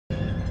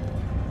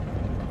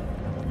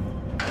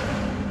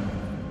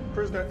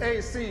Prisoner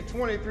AC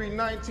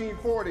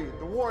 231940.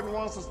 The warden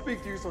wants to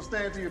speak to you, so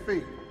stand to your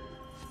feet.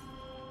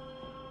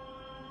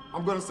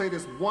 I'm gonna say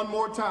this one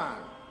more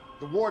time.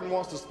 The warden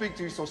wants to speak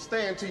to you, so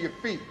stand to your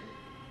feet.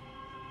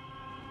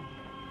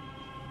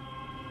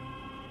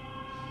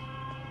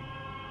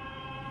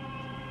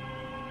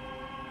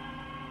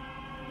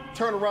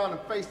 Turn around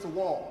and face the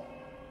wall.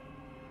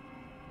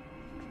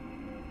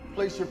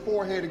 Place your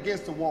forehead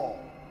against the wall.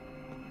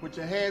 Put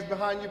your hands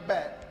behind your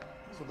back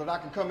so that I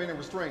can come in and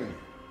restrain you.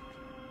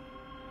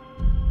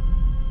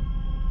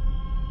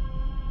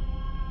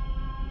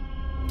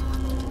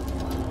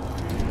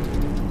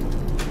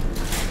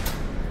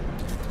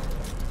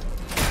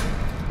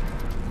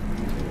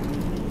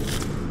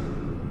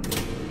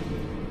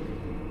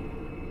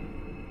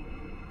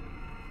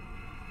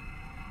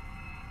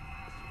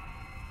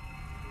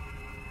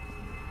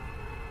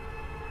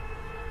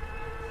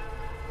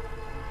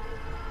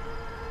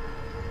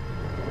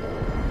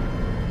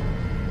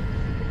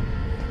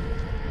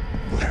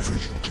 Whatever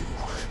you do,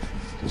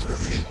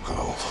 wherever you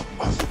go,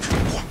 I'll be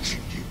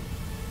watching you.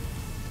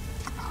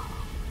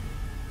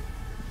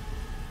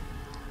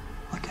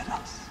 Look at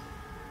us.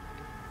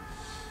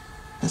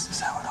 This is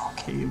how it all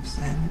caves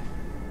in.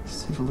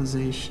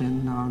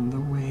 Civilization on the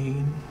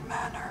wane,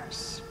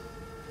 manners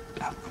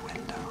out the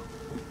window.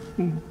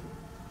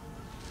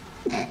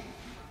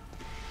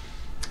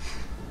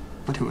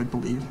 But who would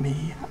believe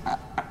me?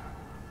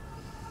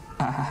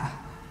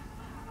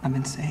 I'm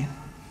insane.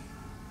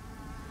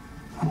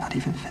 I'm not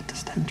even fit to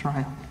stand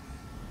trial.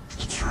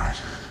 That's right.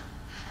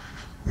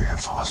 We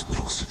have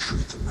hospitals to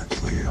treat the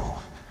mentally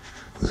ill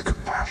with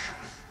compassion.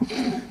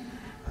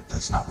 But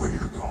that's not where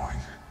you're going.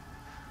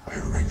 I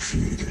arranged for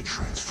you to get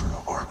transferred to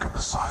Arkham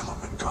Asylum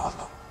in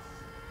Gotham.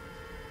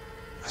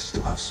 I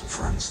still have some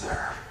friends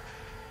there.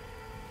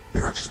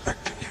 They're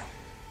expecting you.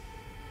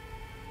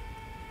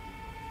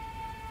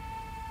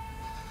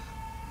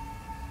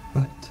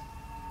 But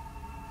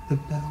the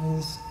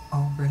bell's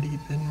already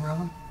been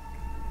rung.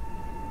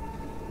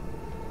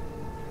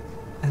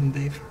 And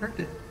they've heard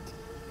it.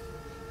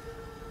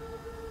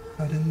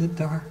 Out in the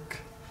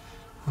dark,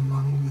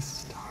 among the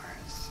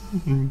stars.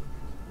 Ding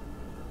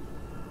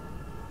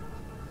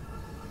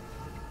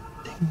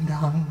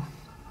dong,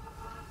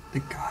 the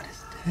god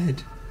is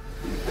dead.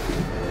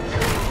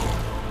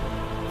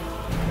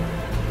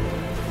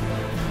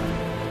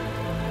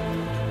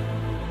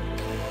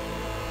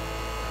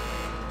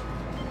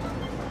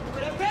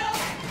 But a bell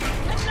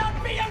cannot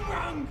be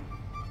unrung!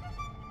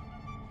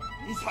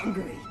 He's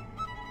hungry.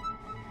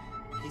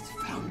 He's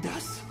found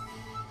us.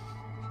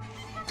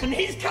 And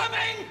he's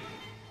coming!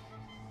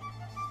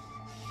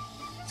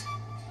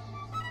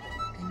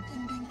 Ding,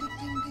 ding, ding, ding,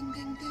 ding,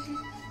 ding, ding.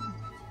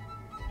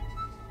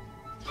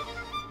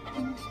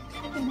 Ding,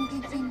 ding,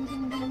 ding, ding,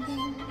 ding, ding, ding.